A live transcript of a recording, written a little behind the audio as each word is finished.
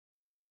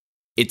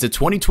It's a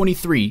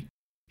 2023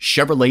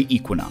 Chevrolet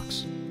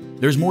Equinox.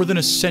 There's more than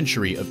a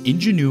century of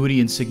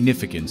ingenuity and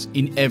significance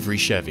in every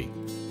Chevy.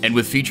 And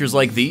with features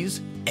like these,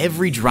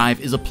 every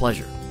drive is a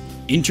pleasure.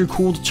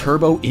 Intercooled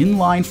turbo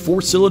inline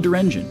 4-cylinder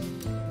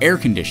engine, air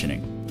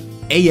conditioning,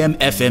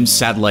 AM/FM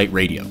satellite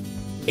radio,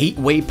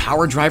 8-way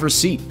power driver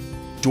seat,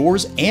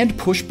 doors and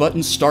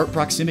push-button start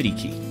proximity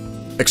key,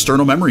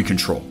 external memory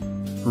control,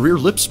 rear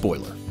lip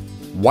spoiler,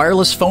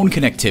 wireless phone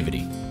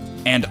connectivity,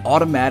 and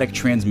automatic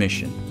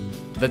transmission.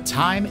 The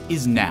time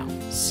is now.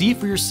 See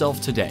for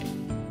yourself today.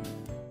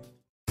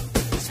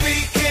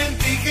 Speaking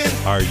Deacon.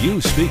 Are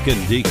you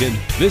speaking Deacon?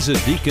 Visit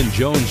Deacon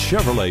Jones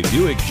Chevrolet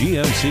Buick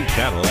GMC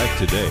Cadillac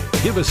today.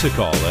 Give us a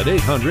call at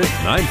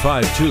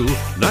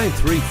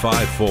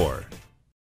 800-952-9354.